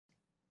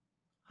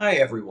Hi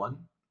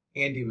everyone,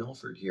 Andy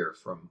Milford here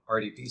from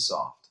RDP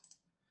Soft.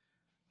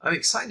 I'm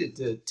excited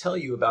to tell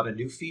you about a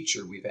new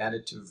feature we've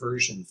added to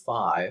version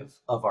 5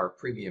 of our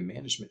Premium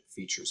Management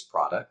Features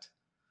product,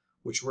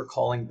 which we're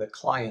calling the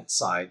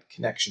Client-Side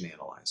Connection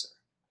Analyzer.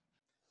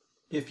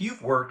 If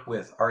you've worked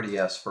with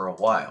RDS for a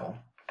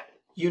while,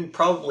 you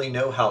probably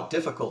know how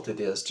difficult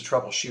it is to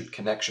troubleshoot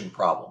connection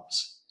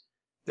problems.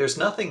 There's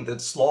nothing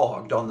that's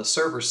logged on the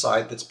server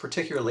side that's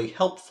particularly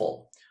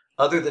helpful,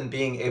 other than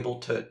being able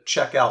to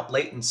check out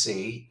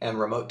latency and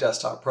remote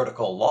desktop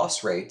protocol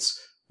loss rates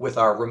with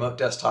our Remote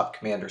Desktop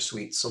Commander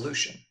Suite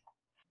solution.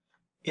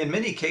 In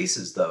many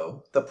cases,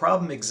 though, the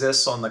problem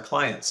exists on the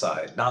client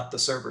side, not the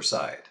server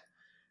side.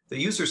 The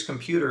user's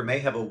computer may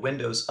have a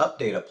Windows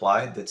update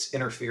applied that's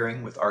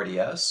interfering with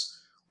RDS,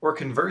 or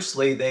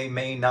conversely, they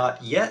may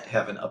not yet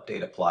have an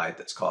update applied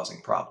that's causing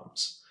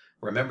problems.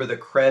 Remember the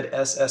CRED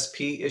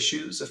SSP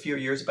issues a few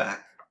years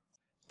back?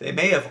 They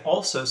may have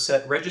also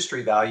set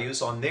registry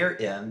values on their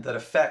end that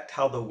affect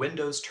how the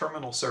Windows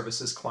Terminal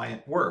Services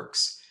client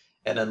works,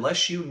 and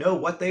unless you know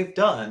what they've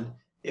done,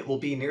 it will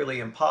be nearly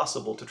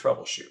impossible to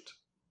troubleshoot.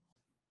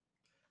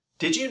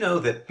 Did you know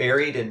that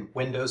buried in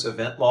Windows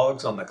event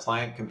logs on the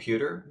client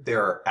computer,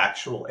 there are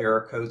actual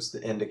error codes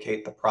that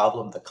indicate the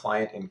problem the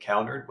client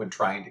encountered when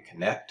trying to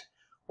connect,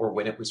 or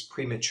when it was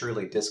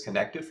prematurely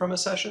disconnected from a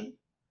session?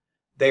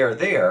 They are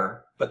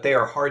there, but they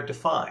are hard to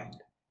find,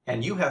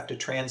 and you have to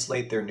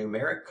translate their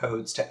numeric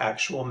codes to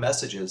actual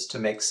messages to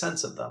make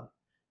sense of them.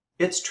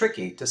 It's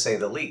tricky, to say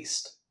the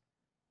least.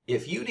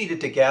 If you needed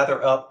to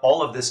gather up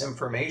all of this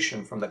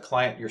information from the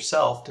client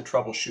yourself to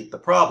troubleshoot the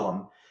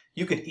problem,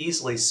 you could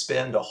easily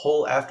spend a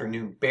whole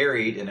afternoon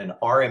buried in an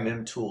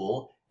RMM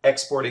tool,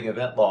 exporting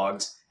event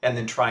logs, and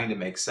then trying to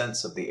make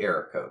sense of the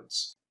error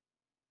codes.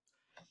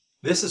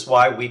 This is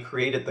why we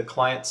created the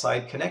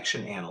Client-Side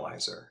Connection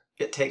Analyzer.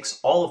 It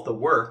takes all of the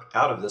work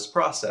out of this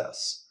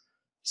process.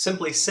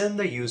 Simply send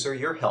the user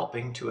you're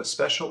helping to a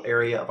special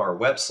area of our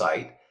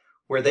website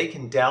where they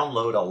can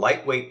download a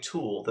lightweight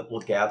tool that will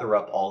gather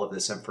up all of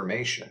this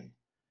information.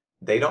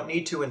 They don't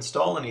need to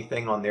install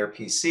anything on their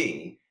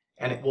PC,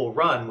 and it will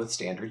run with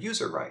standard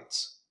user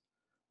rights.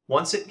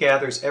 Once it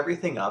gathers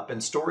everything up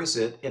and stores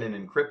it in an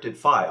encrypted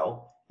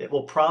file, it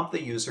will prompt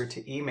the user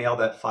to email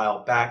that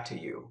file back to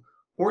you,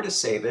 or to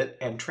save it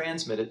and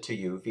transmit it to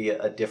you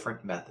via a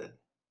different method.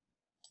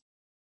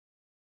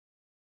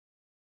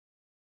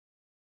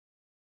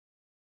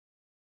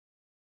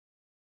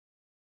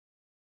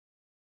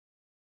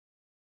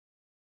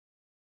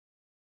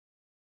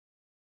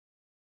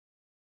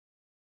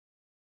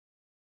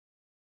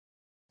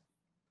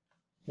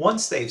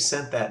 Once they've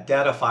sent that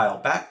data file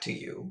back to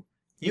you,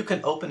 you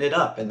can open it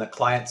up in the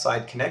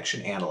Client-Side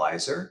Connection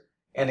Analyzer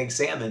and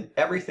examine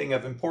everything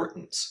of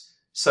importance,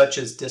 such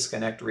as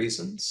disconnect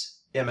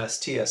reasons,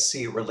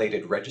 MSTSC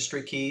related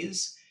registry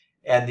keys,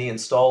 and the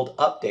installed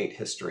update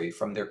history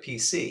from their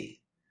PC.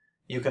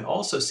 You can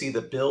also see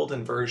the build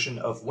and version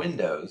of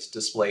Windows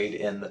displayed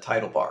in the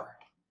title bar.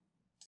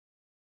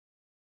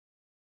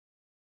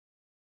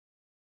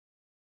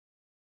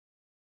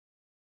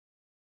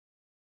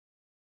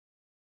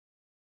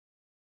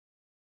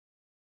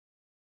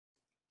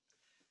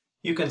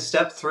 You can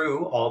step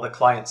through all the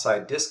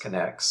client-side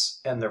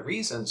disconnects and the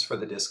reasons for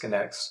the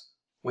disconnects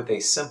with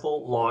a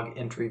simple log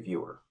entry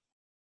viewer.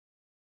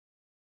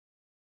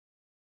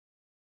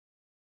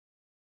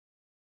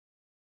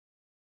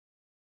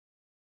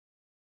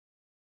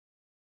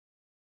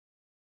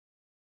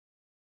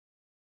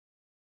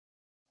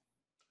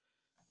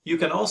 You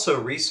can also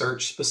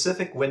research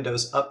specific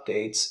Windows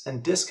updates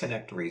and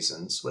disconnect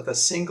reasons with a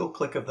single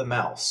click of the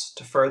mouse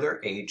to further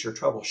aid your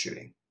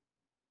troubleshooting.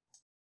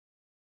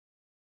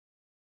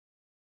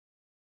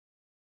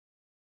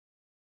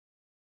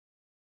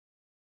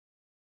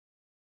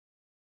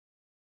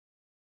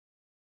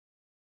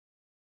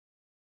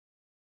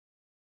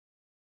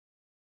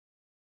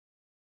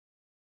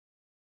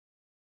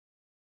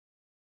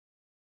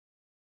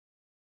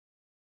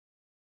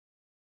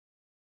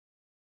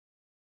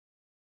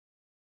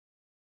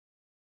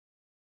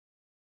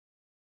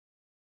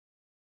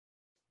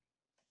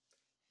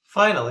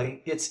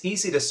 Finally, it's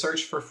easy to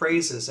search for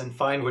phrases and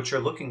find what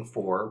you're looking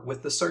for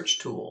with the search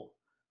tool.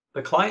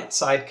 The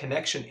Client-Side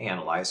Connection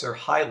Analyzer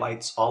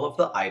highlights all of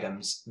the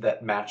items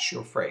that match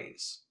your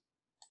phrase.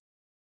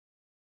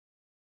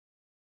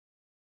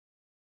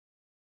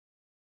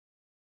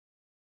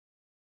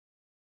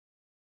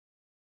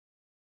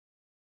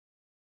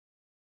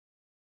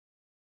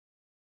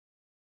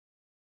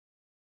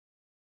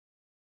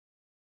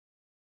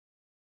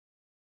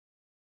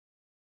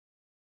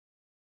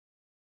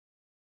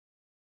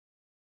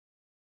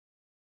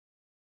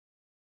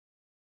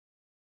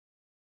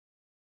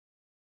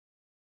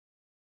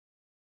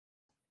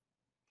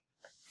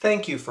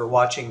 Thank you for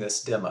watching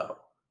this demo.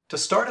 To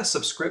start a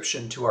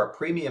subscription to our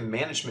Premium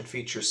Management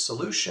Features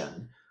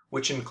solution,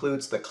 which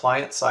includes the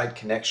Client-Side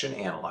Connection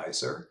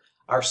Analyzer,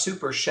 our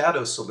Super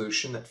Shadow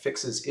solution that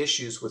fixes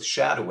issues with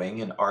shadowing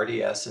in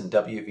RDS and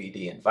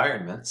WVD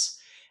environments,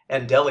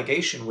 and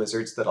delegation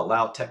wizards that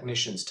allow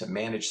technicians to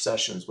manage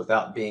sessions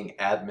without being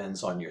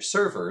admins on your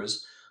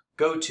servers,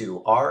 go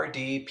to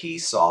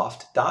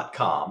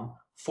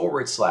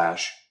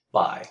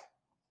rdpsoft.com/buy.